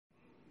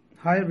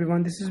Hi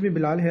everyone, this is me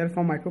Bilal here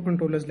from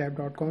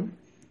microcontrollerslab.com.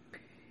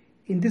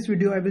 In this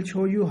video I will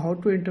show you how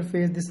to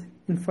interface this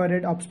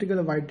infrared obstacle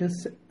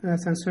avoidance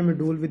sensor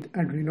module with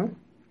Arduino.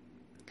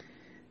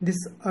 This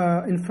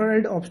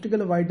infrared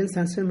obstacle avoidance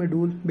sensor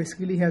module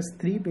basically has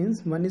three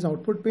pins. One is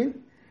output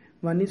pin,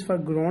 one is for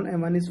ground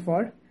and one is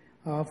for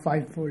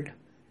 5 volt.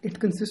 It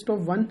consists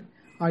of one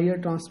IR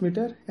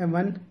transmitter and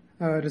one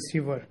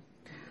receiver.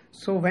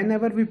 So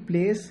whenever we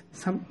place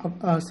some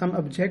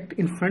object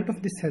in front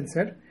of the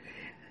sensor,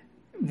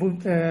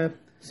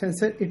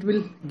 it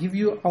will give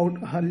you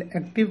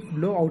active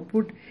low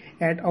output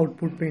at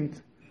output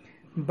pins.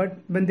 But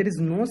when there is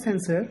no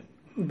sensor,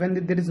 when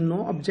there is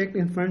no object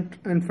in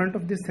front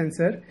of this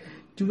sensor,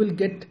 you will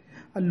get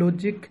a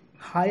logic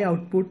high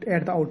output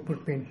at the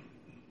output pin.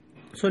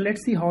 So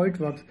let's see how it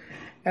works.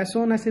 As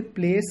soon as I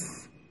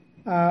place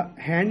a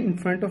hand in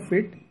front of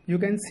it, you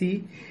can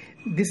see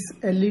this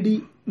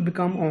LED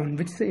become on,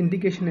 which is the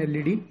indication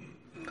LED.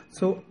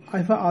 So I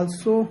am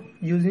also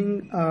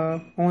using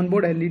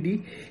onboard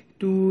LED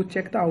to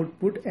check the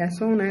output. As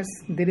soon as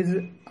there is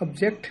an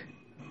object,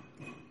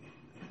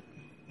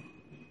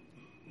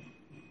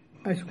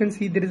 as you can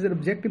see, there is an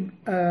object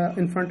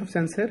in front of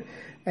sensor,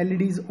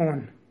 LED is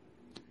on,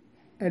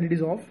 LED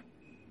is off.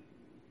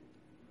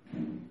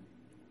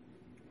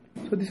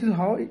 So this is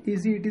how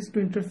easy it is to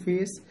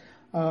interface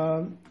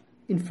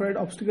infrared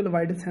obstacle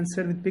avoidance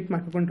sensor with PIC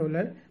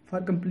microcontroller. For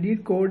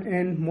complete code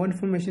and more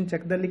information,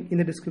 check the link in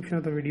the description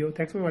of the video.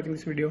 Thanks for watching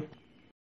this video.